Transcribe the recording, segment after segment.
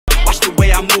the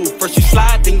way I move. First you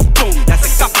slide, then you boom. That's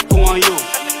a capital on you.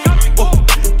 Oh,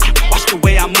 watch the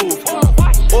way I move.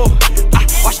 Oh,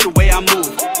 watch the way I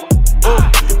move.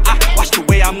 Oh, watch the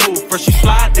way I move. First you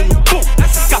slide, then you boom.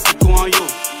 That's a capital on you.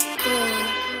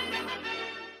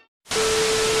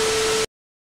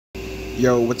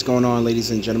 Yo, what's going on,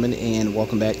 ladies and gentlemen, and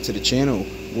welcome back to the channel.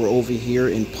 We're over here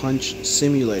in Punch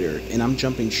Simulator, and I'm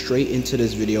jumping straight into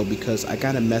this video because I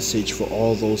got a message for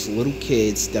all those little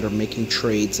kids that are making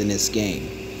trades in this game.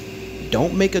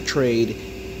 Don't make a trade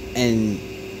and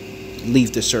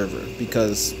leave the server,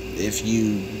 because if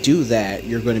you do that,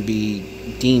 you're going to be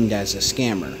deemed as a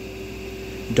scammer.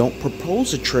 Don't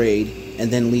propose a trade and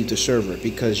then leave the server,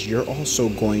 because you're also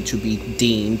going to be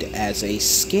deemed as a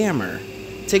scammer.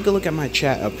 Take a look at my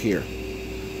chat up here.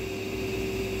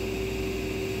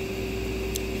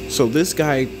 So this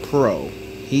guy Pro,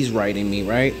 he's writing me,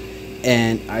 right?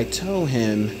 And I tell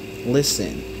him,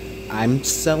 listen, I'm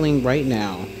selling right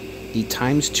now the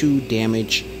 ×2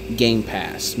 damage game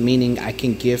pass, meaning I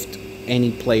can gift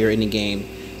any player in the game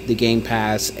the game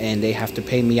pass, and they have to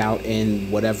pay me out in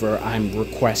whatever I'm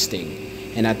requesting.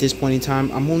 And at this point in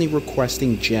time, I'm only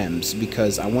requesting gems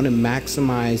because I want to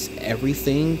maximize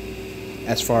everything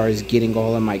as far as getting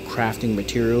all of my crafting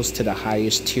materials to the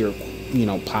highest tier,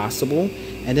 possible,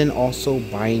 and then also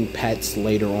buying pets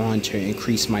later on to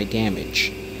increase my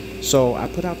damage. So I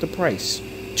put out the price,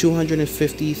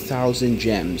 250,000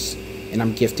 gems, and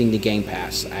I'm gifting the game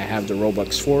pass. I have the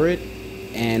robux for it,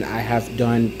 and I have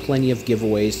done plenty of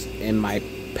giveaways in my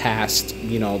past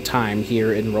time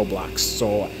here in Roblox.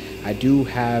 So I do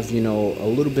have a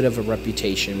little bit of a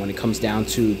reputation when it comes down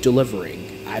to delivering.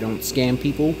 I don't scam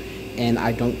people, and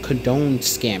I don't condone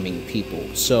scamming people.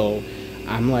 So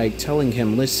I'm like telling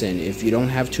him, listen, if you don't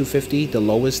have 250, the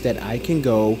lowest that I can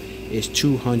go is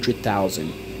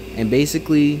 200,000. And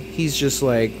basically he's just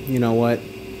like, you know what,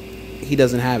 he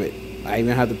doesn't have it. I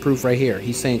even have the proof right here.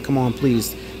 He's saying, come on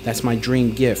please, that's my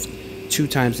dream gift, 2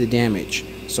 times the damage.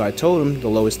 So I told him the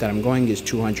lowest that I'm going is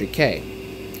 200k.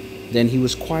 Then he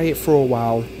was quiet for a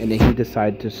while, and then he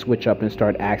decided to switch up and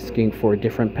start asking for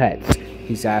different pets.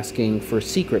 He's asking for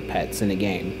secret pets in the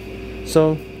game.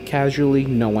 So casually,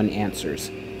 no one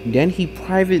answers. Then he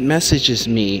private messages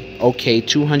me, okay,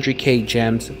 200k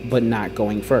gems, but not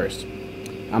going first.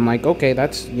 I'm like, okay,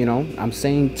 that's, I'm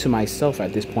saying to myself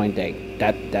at this point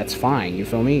that's fine, you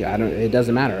feel me? It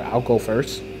doesn't matter, I'll go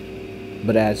first.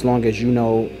 But as long as I'm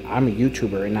a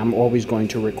YouTuber and I'm always going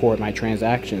to record my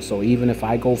transactions. So even if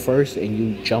I go first and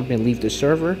you jump and leave the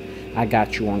server, I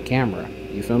got you on camera,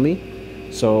 you feel me?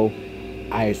 So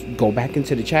I go back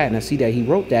into the chat and I see that he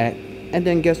wrote that, and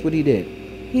then guess what he did?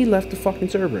 He left the fucking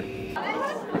server. You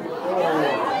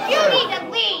need to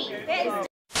leave.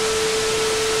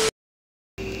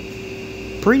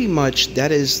 Pretty much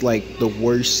that is like the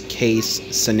worst case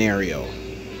scenario.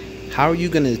 How are you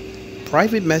gonna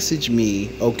private message me,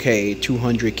 okay,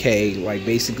 200k, like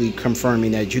basically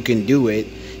confirming that you can do it,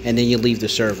 and then you leave the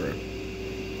server?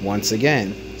 Once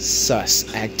again,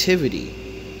 sus activity.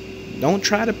 Don't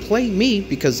try to play me,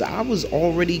 because I was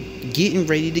already getting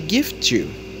ready to gift you.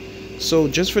 So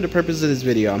just for the purpose of this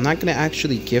video, I'm not going to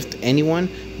actually gift anyone,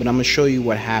 but I'm going to show you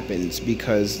what happens,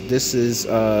 because this is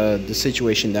the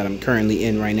situation that I'm currently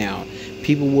in right now.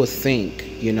 People will think,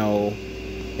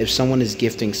 if someone is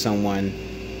gifting someone,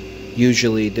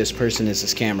 usually this person is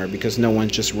a scammer, because no one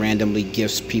just randomly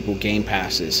gifts people game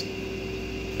passes.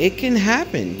 It can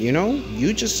happen,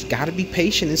 you just got to be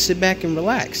patient and sit back and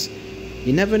relax.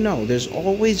 You never know. There's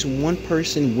always one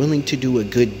person willing to do a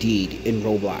good deed in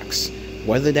Roblox,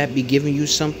 whether that be giving you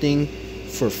something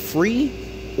for free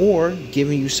or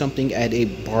giving you something at a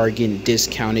bargain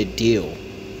discounted deal.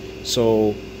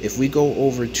 So if we go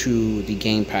over to the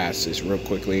game passes real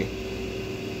quickly,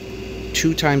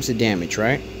 2 times the damage,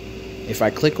 right? If I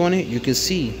click on it, you can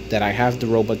see that I have the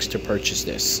Robux to purchase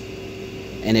this.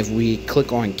 And if we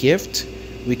click on gift,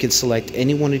 we can select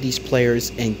any one of these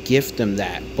players and gift them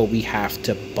that, but we have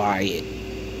to buy it.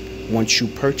 Once you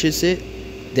purchase it,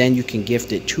 then you can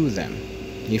gift it to them.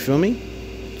 You feel me?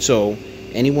 So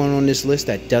anyone on this list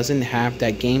that doesn't have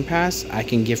that game pass, I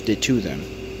can gift it to them.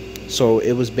 So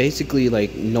it was basically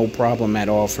like no problem at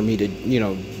all for me to,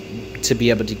 to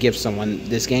be able to give someone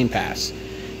this game pass.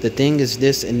 The thing is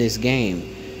this in this game,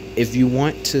 if you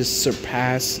want to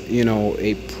surpass,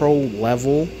 a pro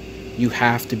level, you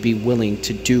have to be willing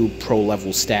to do pro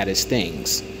level status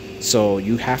things. So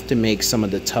you have to make some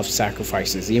of the tough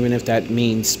sacrifices, even if that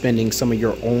means spending some of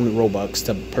your own Robux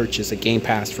to purchase a game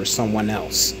pass for someone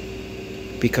else.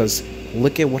 Because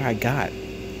look at what I got.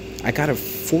 I got a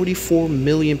 44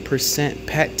 million%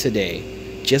 pet today.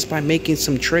 just by making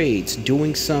some trades,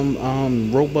 doing some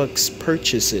Robux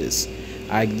purchases.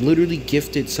 I literally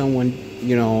gifted someone,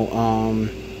 you know,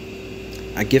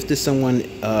 I gifted someone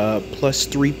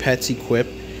 +3 pets equip,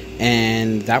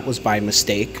 and that was by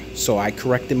mistake. So I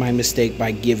corrected my mistake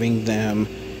by giving them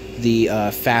the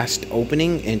fast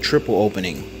opening and triple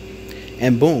opening.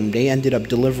 And boom, they ended up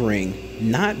delivering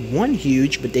not one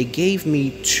huge, but they gave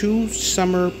me 2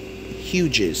 summer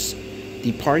huges.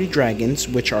 The party dragons,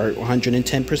 which are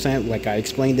 110%, like I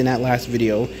explained in that last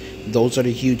video. Those are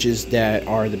the huges that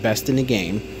are the best in the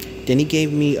game. Then he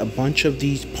gave me a bunch of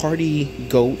these party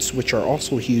goats, which are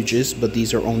also huges, but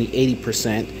these are only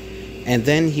 80%. And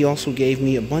then he also gave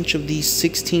me a bunch of these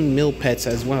 16 mil pets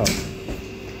as well.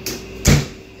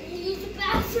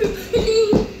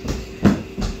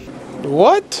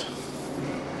 What?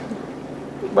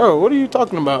 Bro, what are you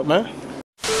talking about, man?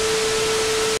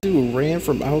 Dude ran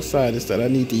from outside and said I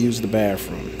need to use the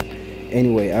bathroom.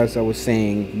 Anyway, as I was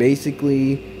saying,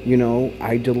 basically, you know,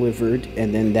 I delivered,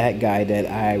 and then that guy that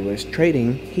I was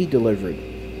trading, he delivered.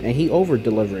 And he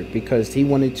over-delivered because he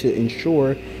wanted to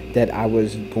ensure that I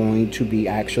was going to be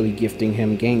actually gifting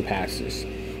him game passes.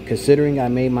 Considering I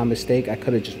made my mistake, I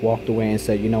could have just walked away and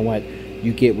said, you know what,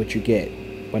 you get what you get.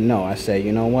 But no, I said,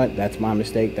 you know what, that's my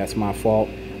mistake, that's my fault.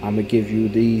 I'm going to give you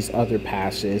these other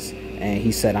passes. And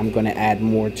he said, I'm going to add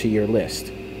more to your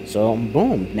list. So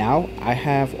boom, now I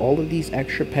have all of these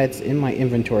extra pets in my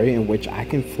inventory in which I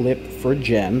can flip for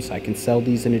gems. I can sell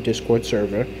these in a Discord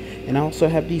server. And I also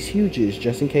have these huges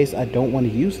just in case I don't want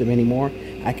to use them anymore.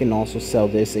 I can also sell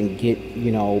this and get,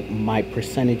 you know, my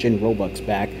percentage in Robux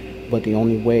back. But the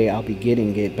only way I'll be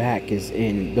getting it back is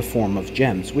in the form of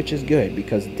gems, which is good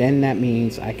because then that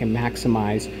means I can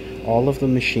maximize all of the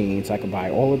machines. I can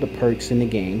buy all of the perks in the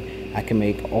game. I can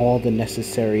make all the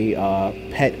necessary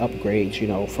pet upgrades, you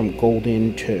know, from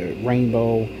golden to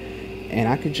rainbow. And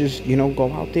I could just, you know, go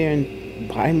out there and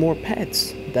buy more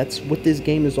pets. That's what this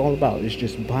game is all about. It's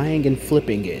just buying and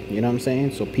flipping it. You know what I'm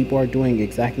saying? So people are doing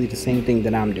exactly the same thing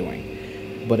that I'm doing.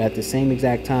 But at the same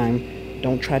exact time,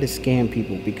 don't try to scam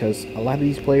people because a lot of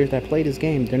these players that play this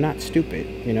game, they're not stupid.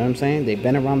 You know what I'm saying? They've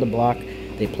been around the block.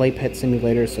 They play Pet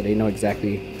Simulator, so they know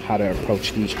exactly how to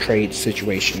approach these trade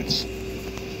situations.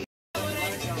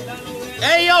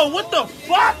 Hey, yo, what the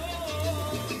fuck?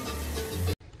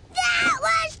 That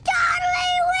was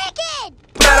totally wicked!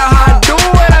 No matter how I do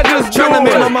it, I just tryna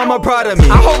make my mama proud of me.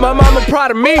 I hope my mama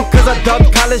proud of me, cause I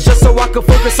dubbed college just so I could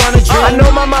focus on a dream. I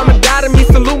know my mama died of me,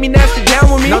 salute me, now she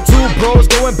down with me. Now 2 bros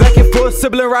going back and forth,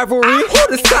 sibling rivalry. Who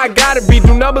this side gotta be,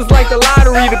 do numbers like the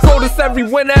lottery. The coldest every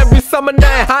winter, every summer,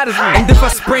 nothing hot as me. And if I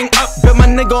spring up, bet my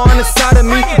nigga on the side of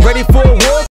me, ready for a war.